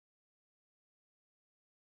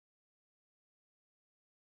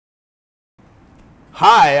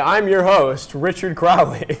Hi, I'm your host, Richard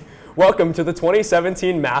Crowley. Welcome to the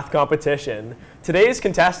 2017 math competition. Today's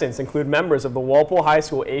contestants include members of the Walpole High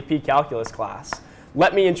School AP Calculus class.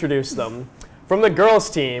 Let me introduce them. From the girls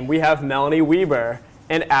team, we have Melanie Weber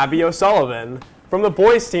and Abby O'Sullivan. From the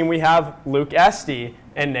boys team, we have Luke Esty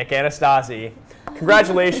and Nick Anastasi.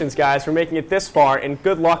 Congratulations, guys, for making it this far, and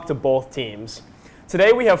good luck to both teams.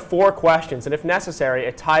 Today we have 4 questions, and if necessary,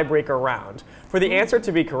 a tiebreaker round. For the answer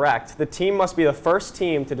to be correct, the team must be the first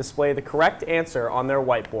team to display the correct answer on their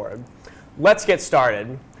whiteboard. Let's get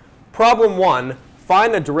started. Problem 1,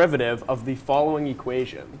 find the derivative of the following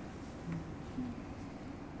equation.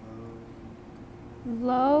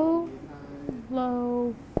 Low,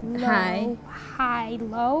 low, low, High. high,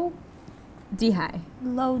 low, D high.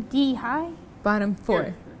 low, D, high, Bottom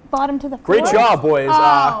 4. bottom to the floor. Great job, boys.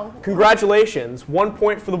 Oh. Congratulations. 1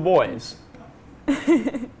 point for the boys.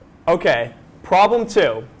 Okay, problem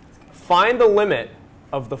 2. Find the limit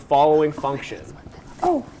of the following function.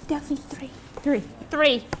 Oh, definitely 3. 3.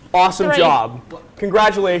 3. Awesome 3. job.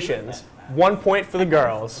 Congratulations. 1 point for the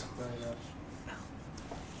girls.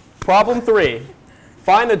 Problem 3.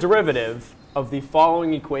 Find the derivative of the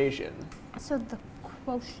following equation. So the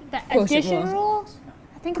quotient, the Quotient addition rule. rule?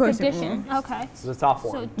 I think Quotient it's addition. Okay. This is a tough So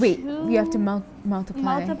one. Wait, 2 you have to multiply.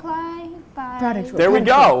 multiply by Product rule. There we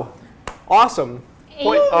go. Awesome.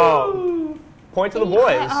 Point to the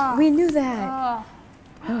boys. We knew that.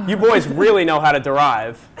 You boys really know how to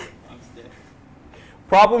derive.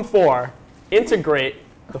 Problem 4. Integrate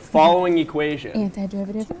the following equation.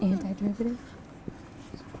 Antiderivative, antiderivative.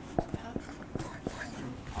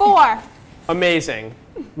 4. Amazing.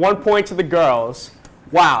 1 point to the girls.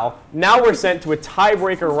 Wow. Now we're sent to a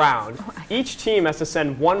tiebreaker round. Each team has to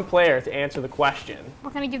send 1 player to answer the question. We're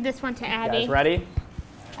going to give this one to You Abby. guys ready?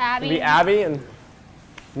 Abby. It'll be Abby and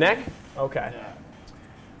Nick? Okay.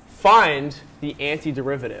 Find the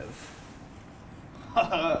antiderivative.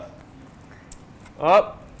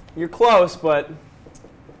 Oh, you're close, but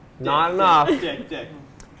not enough.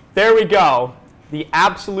 There we go. The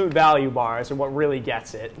absolute value bars are what really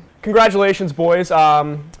gets it. Congratulations, boys.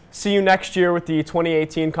 See you next year with the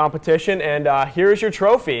 2018 competition, and here's your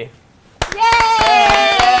trophy.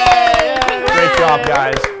 Yay! Great job,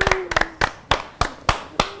 guys.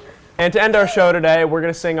 And to end our show today, we're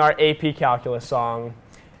going to sing our AP Calculus song.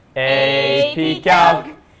 AP Calc,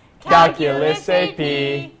 Calculus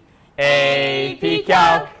AP, AP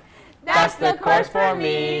Calc, that's the course for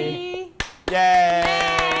me. Yay!